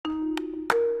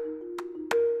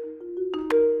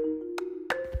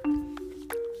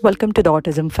Welcome to the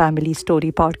Autism Family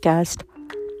Story Podcast.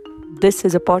 This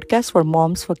is a podcast for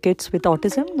moms for kids with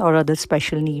autism or other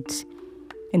special needs.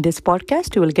 In this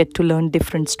podcast, you will get to learn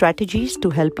different strategies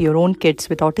to help your own kids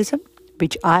with autism,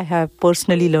 which I have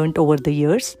personally learned over the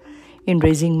years in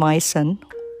raising my son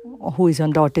who is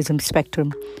on the autism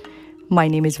spectrum. My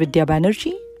name is Vidya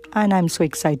Banerjee, and I'm so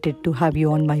excited to have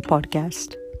you on my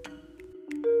podcast.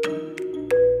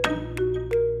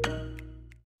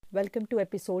 Welcome to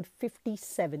episode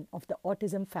 57 of the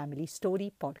Autism Family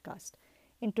Story Podcast.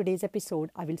 In today's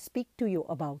episode, I will speak to you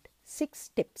about 6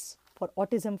 tips for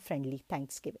autism-friendly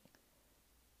Thanksgiving.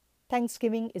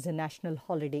 Thanksgiving is a national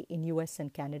holiday in US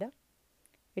and Canada.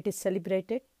 It is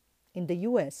celebrated in the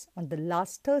US on the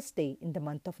last Thursday in the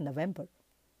month of November.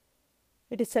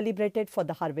 It is celebrated for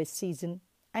the harvest season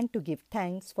and to give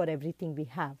thanks for everything we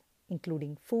have,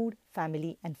 including food,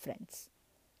 family, and friends.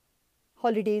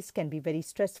 Holidays can be very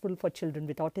stressful for children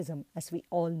with autism, as we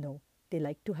all know. They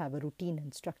like to have a routine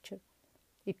and structure.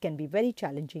 It can be very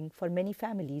challenging for many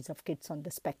families of kids on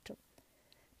the spectrum.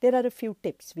 There are a few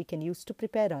tips we can use to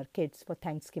prepare our kids for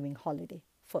Thanksgiving holiday.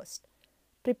 First,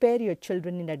 prepare your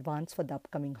children in advance for the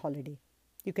upcoming holiday.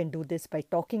 You can do this by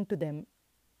talking to them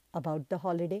about the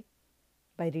holiday,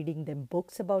 by reading them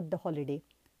books about the holiday,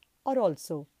 or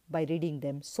also by reading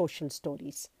them social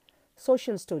stories.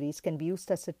 Social stories can be used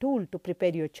as a tool to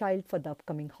prepare your child for the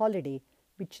upcoming holiday,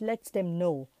 which lets them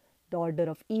know the order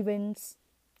of events,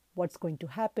 what's going to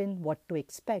happen, what to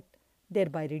expect,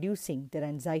 thereby reducing their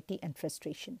anxiety and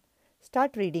frustration.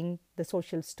 Start reading the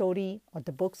social story or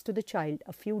the books to the child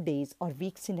a few days or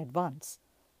weeks in advance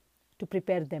to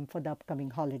prepare them for the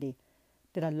upcoming holiday.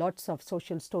 There are lots of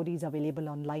social stories available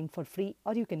online for free,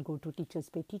 or you can go to Teachers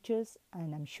Pay Teachers,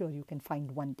 and I'm sure you can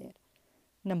find one there.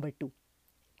 Number 2.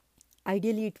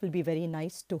 Ideally, it will be very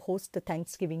nice to host the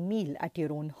Thanksgiving meal at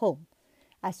your own home,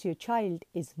 as your child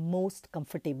is most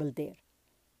comfortable there.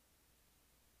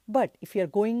 But if you are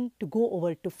going to go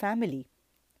over to family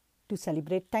to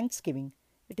celebrate Thanksgiving,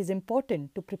 it is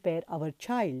important to prepare our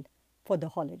child for the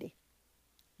holiday.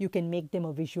 You can make them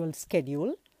a visual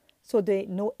schedule so they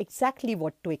know exactly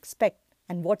what to expect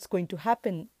and what's going to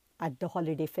happen at the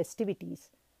holiday festivities.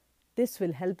 This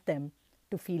will help them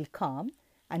to feel calm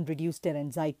and reduce their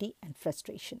anxiety and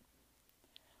frustration.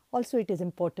 Also, it is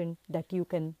important that you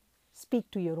can speak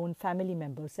to your own family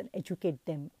members and educate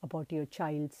them about your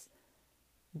child's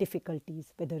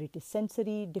difficulties, whether it is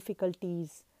sensory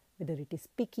difficulties, whether it is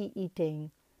picky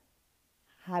eating,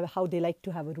 how they like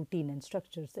to have a routine and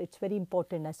structure. So it's very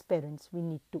important as parents, we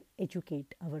need to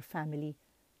educate our family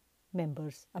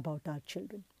members about our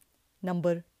children.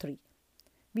 Number 3,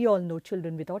 we all know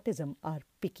children with autism are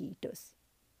picky eaters.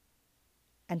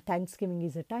 And Thanksgiving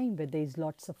is a time where there is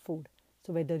lots of food.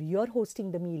 So whether you're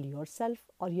hosting the meal yourself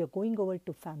or you're going over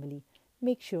to family,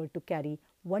 make sure to carry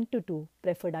 1 to 2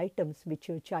 preferred items which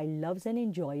your child loves and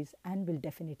enjoys and will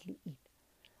definitely eat.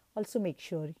 Also make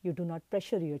sure you do not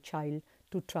pressure your child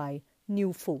to try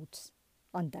new foods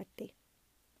on that day.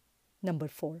 Number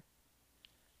 4,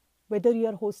 whether you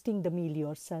are hosting the meal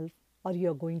yourself or you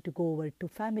are going to go over to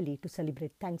family to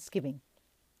celebrate Thanksgiving,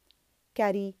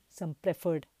 carry some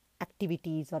preferred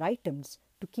activities or items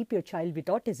to keep your child with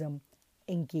autism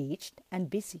engaged and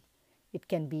busy. It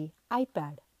can be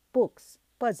iPad, books,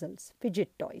 puzzles,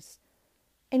 fidget toys,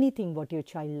 anything what your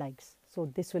child likes.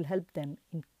 So this will help them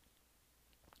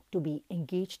to be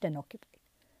engaged and occupied.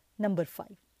 Number 5,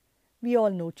 we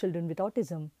all know children with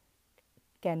autism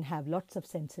can have lots of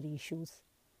sensory issues.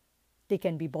 They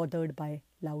can be bothered by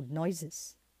loud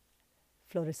noises,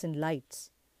 fluorescent lights,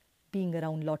 being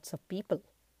around lots of people.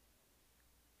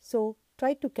 So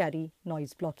try to carry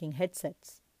noise-blocking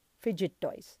headsets, fidget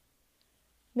toys.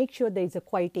 Make sure there is a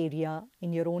quiet area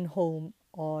in your own home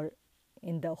or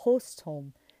in the host's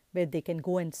home where they can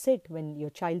go and sit when your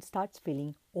child starts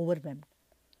feeling overwhelmed.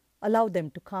 Allow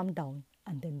them to calm down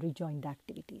and then rejoin the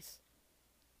activities.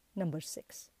 Number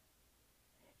 6,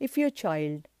 if your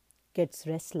child gets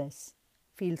restless,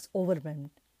 feels overwhelmed,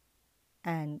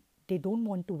 and they don't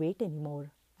want to wait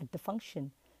anymore at the function,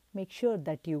 make sure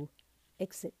that you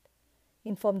exit.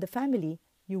 Inform the family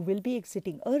you will be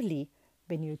exiting early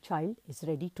when your child is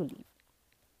ready to leave.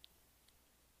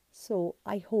 So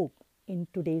I hope in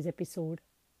today's episode,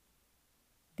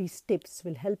 these tips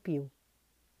will help you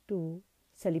to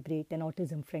celebrate an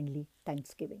autism-friendly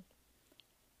Thanksgiving.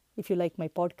 If you like my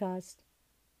podcast,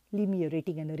 leave me a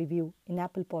rating and a review in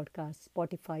Apple Podcasts,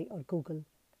 Spotify, or Google.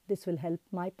 This will help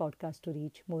my podcast to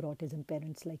reach more autism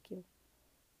parents like you.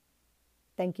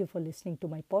 Thank you for listening to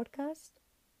my podcast.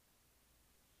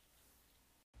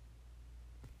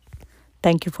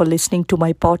 Thank you for listening to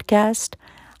my podcast.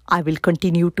 I will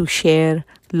continue to share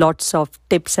lots of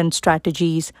tips and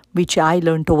strategies which I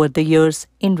learned over the years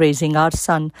in raising our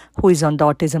son who is on the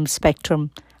autism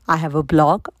spectrum. I have a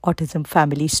blog,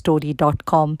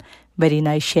 autismfamilystory.com, wherein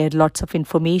I share lots of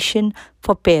information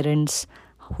for parents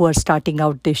who are starting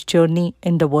out this journey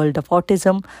in the world of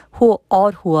autism who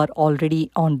are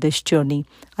already on this journey.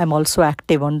 I'm also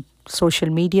active on social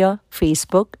media,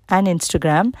 Facebook and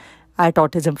Instagram at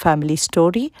Autism Family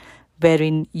Story,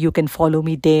 wherein you can follow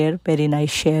me there, wherein I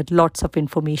share lots of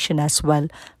information as well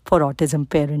for autism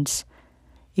parents.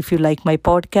 If you like my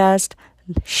podcast,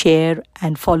 share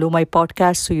and follow my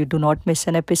podcast so you do not miss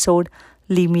an episode.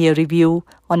 Leave me a review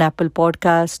on Apple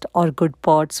Podcast or Good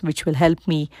Pods, which will help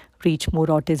me reach more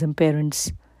autism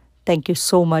parents. Thank you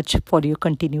so much for your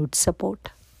continued support.